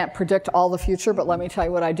 I can't predict all the future, but let me tell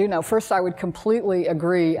you what I do know. First, I would completely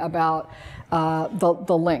agree about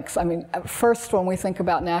the links. I mean, first, when we think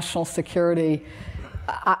about national security,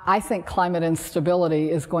 I think climate instability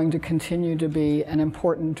is going to continue to be an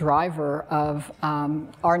important driver of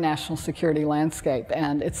our national security landscape,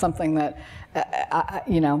 and it's something that,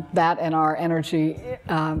 that and our energy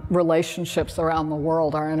relationships around the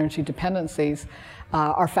world, our energy dependencies,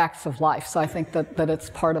 are facts of life. So I think that it's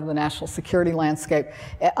part of the national security landscape.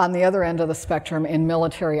 On the other end of the spectrum, in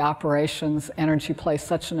military operations, energy plays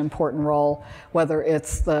such an important role, whether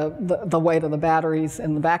it's the weight of the batteries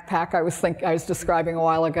in the backpack I was describing a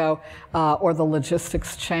while ago, or the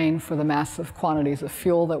logistics chain for the massive quantities of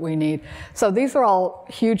fuel that we need. So these are all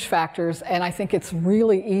huge factors, and I think it's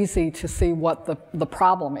really easy to see what the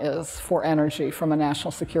problem is for energy from a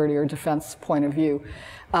national security or defense point of view.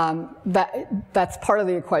 That's part of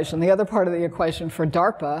the equation. The other part of the equation for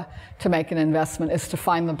DARPA to make an investment is to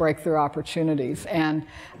find the breakthrough opportunities. And,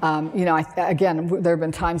 again, there have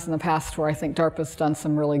been times in the past where I think DARPA's done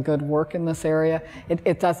some really good work in this area.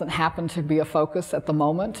 It doesn't happen to be a focus at the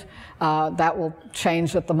moment. That will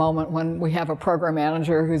change at the moment when we have a program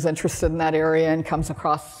manager who's interested in that area and comes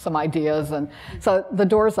across some ideas. And so the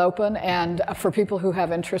door's open, and for people who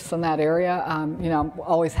have interests in that area, I'm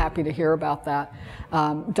always happy to hear about that.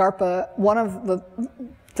 DARPA, one of the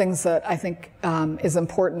things that I think is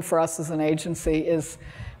important for us as an agency is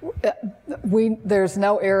there's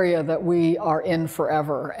no area that we are in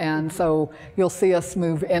forever, and so you'll see us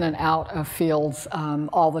move in and out of fields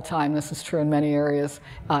all the time. This is true in many areas,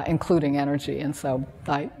 including energy, and so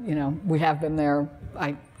we have been there.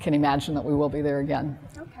 I can imagine that we will be there again.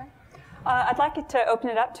 Okay. I'd like you to open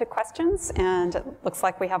it up to questions, and it looks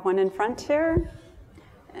like we have one in front here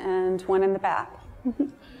and one in the back.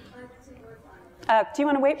 Do you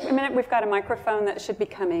want to wait a minute? We've got a microphone that should be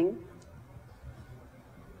coming.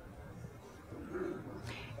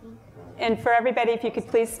 And for everybody, if you could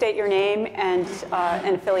please state your name and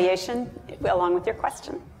affiliation along with your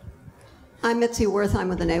question. I'm Mitzi Worth. I'm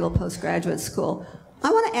with the Naval Postgraduate School.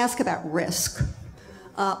 I want to ask about risk.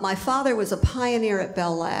 My father was a pioneer at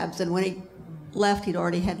Bell Labs, and when he left, he'd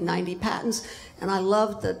already had 90 patents. And I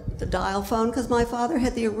loved the dial phone because my father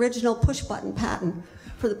had the original push-button patent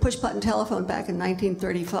for the push-button telephone back in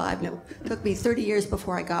 1935. And it took me 30 years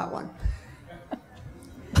before I got one.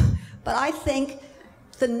 But I think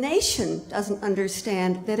the nation doesn't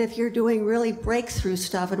understand that if you're doing really breakthrough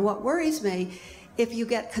stuff, and what worries me, if you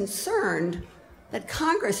get concerned that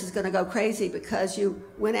Congress is going to go crazy because you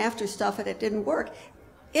went after stuff and it didn't work.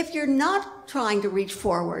 If you're not trying to reach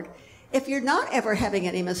forward, if you're not ever having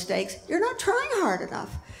any mistakes, you're not trying hard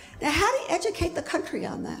enough. Now, how do you educate the country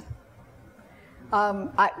on that?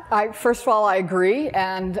 First of all, I agree,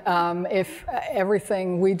 and if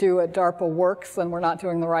everything we do at DARPA works, then we're not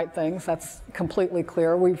doing the right things. That's completely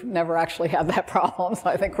clear. We've never actually had that problem, so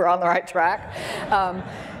I think we're on the right track.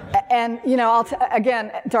 you know,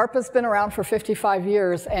 again, DARPA's been around for 55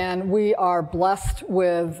 years, and we are blessed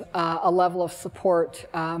with a level of support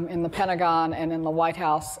in the Pentagon and in the White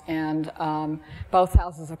House and both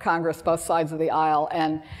houses of Congress, both sides of the aisle.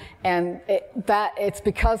 And it's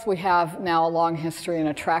because we have now a long history and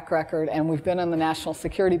a track record, and we've been in the national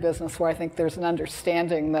security business where I think there's an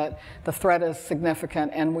understanding that the threat is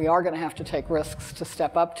significant and we are going to have to take risks to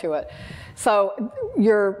step up to it. So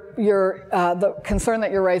the concern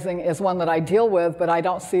that you're raising is one that I deal with, but I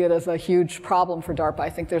don't see it as a huge problem for DARPA. I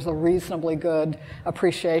think there's a reasonably good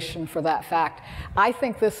appreciation for that fact. I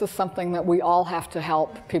think this is something that we all have to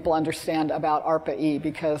help people understand about ARPA-E,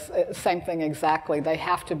 because same thing exactly. They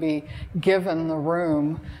have to be given the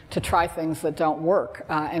room to try things that don't work.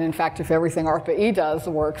 And in fact, if everything ARPA-E does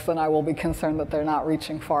works, then I will be concerned that they're not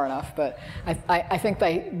reaching far enough. But I think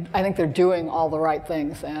they're doing all the right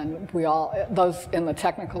things, and those in the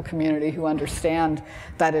technical community who understand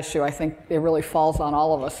that issue, I think it really falls on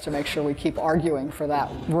all of us to make sure we keep arguing for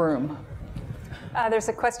that room. There's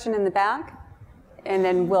a question in the back, and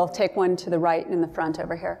then we'll take one to the right and in the front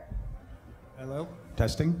over here. Hello,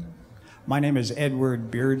 testing. My name is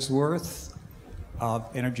Edward Beardsworth of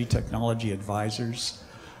Energy Technology Advisors.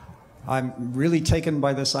 I'm really taken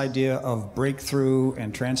by this idea of breakthrough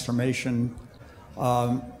and transformation.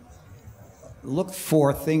 Look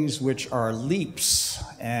for things which are leaps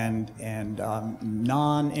and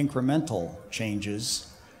non-incremental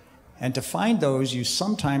changes. And to find those, you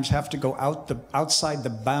sometimes have to go outside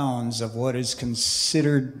the bounds of what is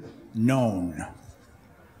considered known.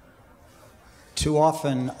 Too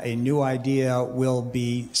often, a new idea will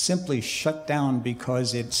be simply shut down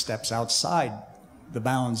because it steps outside the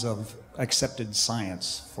bounds of accepted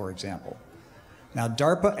science, for example. Now,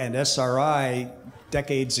 DARPA and SRI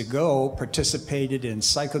decades ago participated in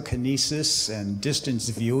psychokinesis and distance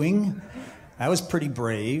viewing. That was pretty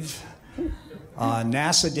brave.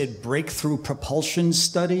 NASA did breakthrough propulsion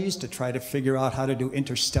studies to try to figure out how to do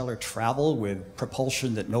interstellar travel with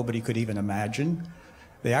propulsion that nobody could even imagine.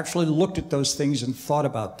 They actually looked at those things and thought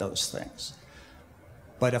about those things.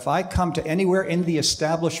 But if I come to anywhere in the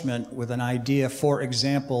establishment with an idea, for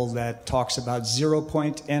example, that talks about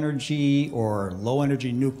zero-point energy or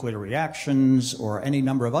low-energy nuclear reactions or any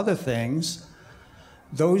number of other things,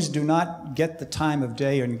 those do not get the time of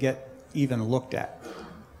day and get even looked at.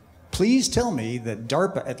 Please tell me that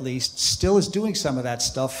DARPA, at least, still is doing some of that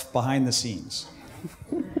stuff behind the scenes.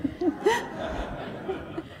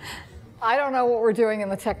 I don't know what we're doing in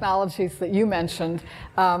the technologies that you mentioned,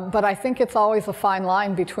 but I think it's always a fine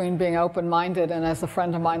line between being open-minded and, as a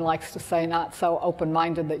friend of mine likes to say, not so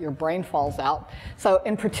open-minded that your brain falls out. So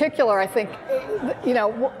in particular, I think, you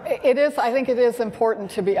know, I think it is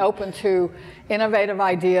important to be open to innovative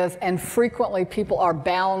ideas, and frequently people are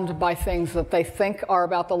bound by things that they think are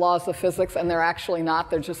about the laws of physics, and they're actually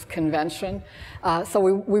not, they're just convention. So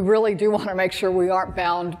we really do want to make sure we aren't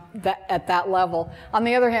bound at that level. On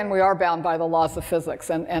the other hand, we are bound by the laws of physics,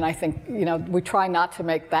 and I think, you know, we try not to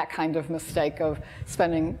make that kind of mistake of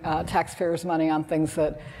spending taxpayers' money on things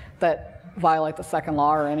that violate the second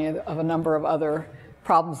law or any of a number of other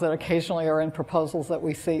problems that occasionally are in proposals that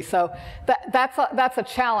we see. So that's a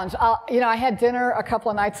challenge. You know, I had dinner a couple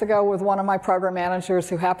of nights ago with one of my program managers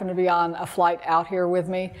who happened to be on a flight out here with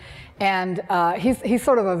me. And he's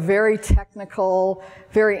sort of a very technical,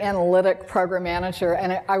 very analytic program manager.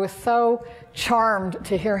 And I was so charmed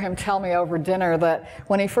to hear him tell me over dinner that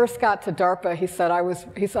when he first got to DARPA, he said I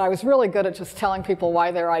was really good at just telling people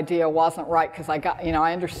why their idea wasn't right, because I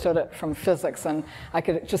understood it from physics and I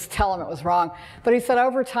could just tell them it was wrong. But he said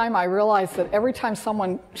over time I realized that every time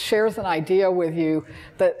someone shares an idea with you,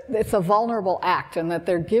 that it's a vulnerable act and that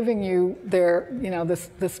they're giving you their,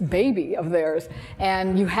 this baby of theirs,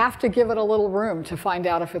 and you have to give it a little room to find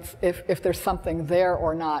out if there's something there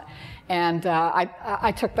or not. And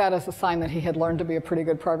I took that as a sign that he had learned to be a pretty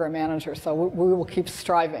good program manager, so we will keep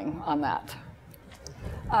striving on that.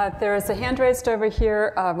 There is a hand raised over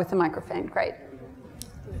here with a microphone. Great.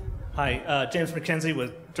 Hi, James McKenzie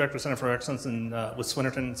with Director of Center for Excellence with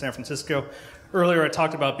Swinnerton in San Francisco. Earlier I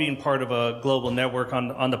talked about being part of a global network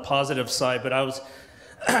on the positive side, but I was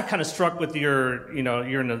kind of struck with you're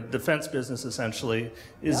in the defense business essentially.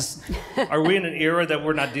 Are we in an era that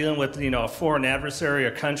we're not dealing with a foreign adversary,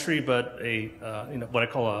 a country, but what I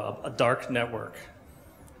call a dark network?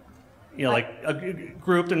 Like a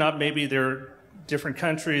group. Maybe they're different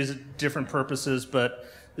countries, different purposes, but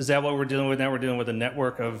is that what we're dealing with now? We're dealing with a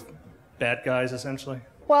network of bad guys essentially.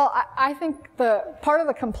 Well, I think part of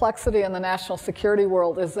the complexity in the national security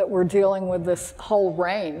world is that we're dealing with this whole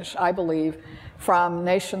range, I believe, from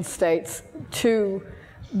nation states to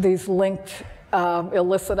these linked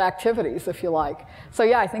illicit activities, if you like. So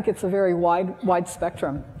yeah, I think it's a very wide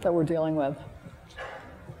spectrum that we're dealing with.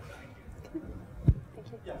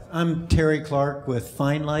 I'm Terry Clark with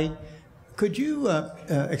Fine Light. Could you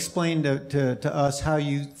explain to us how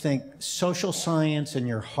you think social science and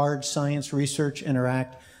your hard science research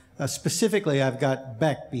interact? Specifically, I've got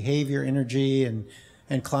Beck, behavior, energy,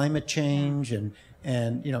 and climate change,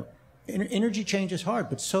 and you know, energy change is hard,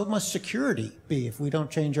 but so must security be if we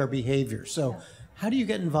don't change our behavior. So how do you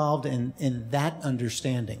get involved in that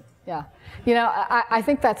understanding? Yeah, you know, I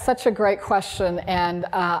think that's such a great question, and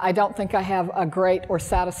I don't think I have a great or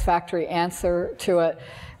satisfactory answer to it.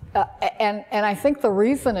 And I think the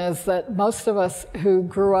reason is that most of us who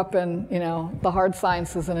grew up in, you know, the hard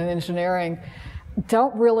sciences and in engineering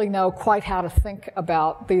don't really know quite how to think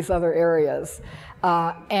about these other areas.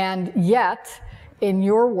 And yet, in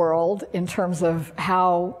your world, in terms of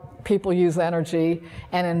how people use energy,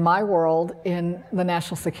 and in my world, in the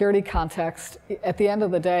national security context, at the end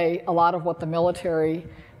of the day, a lot of what the military,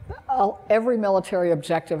 every military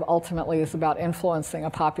objective ultimately is about influencing a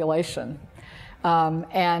population.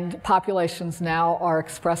 And populations now are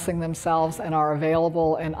expressing themselves and are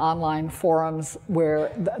available in online forums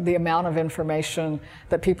where the amount of information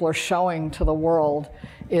that people are showing to the world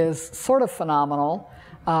is sort of phenomenal.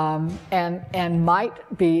 And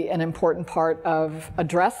might be an important part of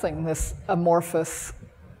addressing this amorphous,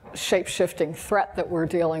 shape-shifting threat that we're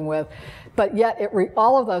dealing with. But yet,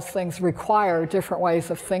 all of those things require different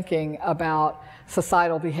ways of thinking about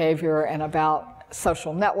societal behavior and about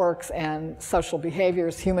social networks and social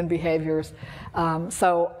behaviors, human behaviors.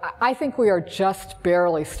 So I think we are just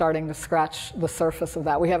barely starting to scratch the surface of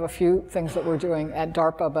that. We have a few things that we're doing at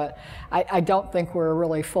DARPA, but I don't think we're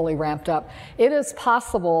really fully ramped up. It is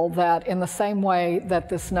possible that in the same way that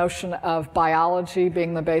this notion of biology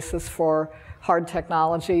being the basis for hard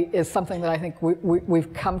technology is something that I think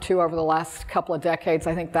we've come to over the last couple of decades.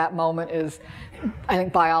 I think that moment is, I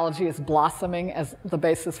think biology is blossoming as the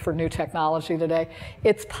basis for new technology today.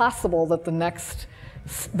 It's possible that the next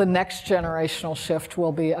generational shift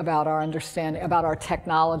will be about our understanding, about our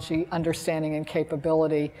technology understanding and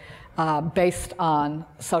capability based on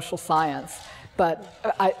social science. But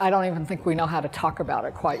I don't even think we know how to talk about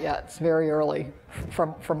it quite yet. It's very early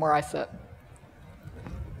from where I sit.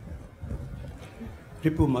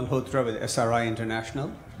 Ripu Malhotra with SRI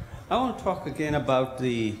International. I want to talk again about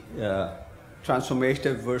the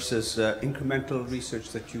transformative versus incremental research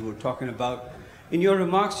that you were talking about. In your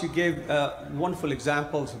remarks, you gave wonderful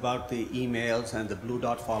examples about the emails and the blue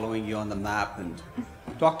dot following you on the map, and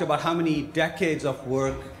talked about how many decades of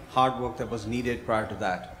work, hard work that was needed prior to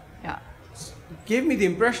that. Yeah. Gave me the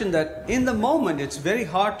impression that in the moment, it's very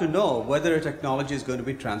hard to know whether a technology is going to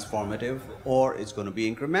be transformative or it's going to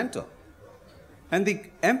be incremental. And the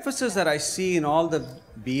emphasis that I see in all the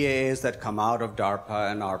BAs that come out of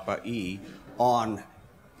DARPA and ARPA-E on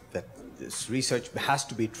that this research has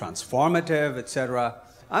to be transformative, etc.,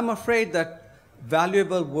 I'm afraid that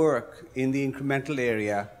valuable work in the incremental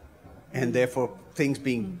area, and therefore things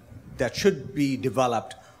that should be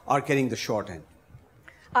developed, are getting the short end.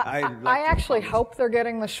 I actually hope they're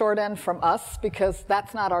getting the short end from us, because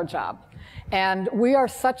that's not our job. And we are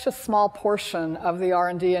such a small portion of the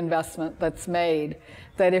R&D investment that's made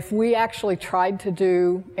that if we actually tried to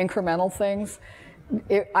do incremental things,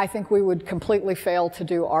 I think we would completely fail to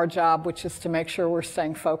do our job, which is to make sure we're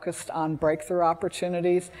staying focused on breakthrough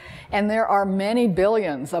opportunities. And there are many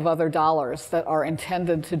billions of other dollars that are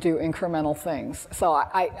intended to do incremental things. So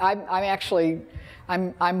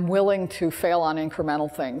I'm willing to fail on incremental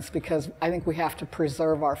things, because I think we have to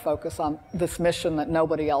preserve our focus on this mission that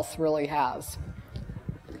nobody else really has.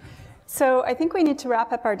 So I think we need to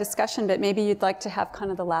wrap up our discussion, but maybe you'd like to have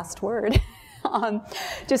kind of the last word.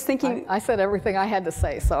 Just thinking. I said everything I had to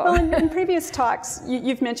say. So. Well, in previous talks,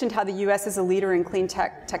 you've mentioned how the U.S. is a leader in clean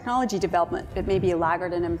technology development, but maybe a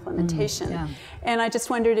laggard in implementation. Yeah. And I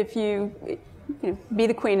just wondered if you know, be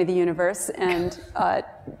the queen of the universe and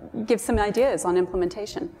give some ideas on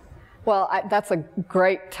implementation. Well, that's a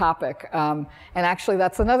great topic. And actually,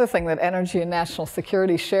 that's another thing that energy and national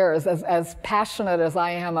security shares. As passionate as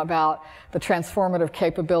I am about the transformative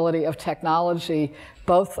capability of technology,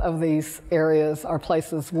 both of these areas are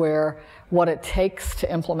places where what it takes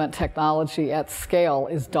to implement technology at scale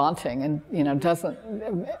is daunting, and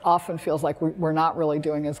often feels like we're not really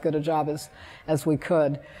doing as good a job as we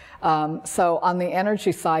could. So on the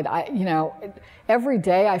energy side, every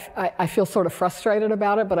day I feel sort of frustrated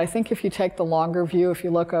about it, but I think if you take the longer view, if you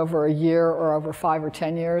look over a year or over 5 or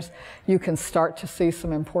 10 years, you can start to see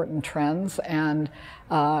some important trends. And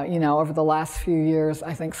Over the last few years,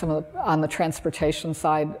 I think on the transportation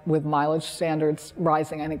side with mileage standards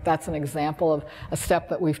rising, I think that's an example of a step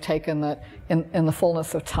that we've taken that in the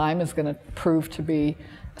fullness of time is going to prove to be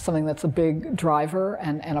something that's a big driver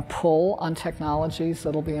and a pull on technologies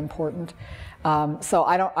that'll be important. So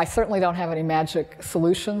I certainly don't have any magic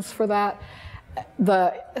solutions for that.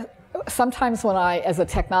 Sometimes as a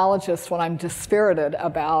technologist, when I'm dispirited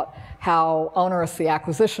about how onerous the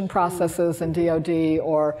acquisition process is in DoD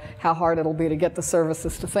or how hard it'll be to get the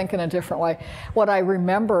services to think in a different way, what I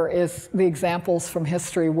remember is the examples from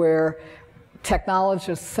history where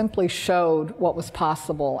technologists simply showed what was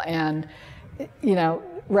possible. And,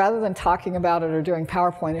 rather than talking about it or doing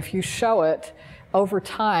PowerPoint, if you show it, over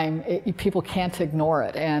time, people can't ignore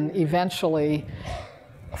it. And eventually,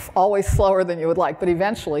 always slower than you would like, but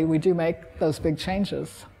eventually we do make those big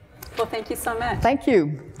changes. Well, thank you so much. Thank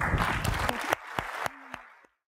you.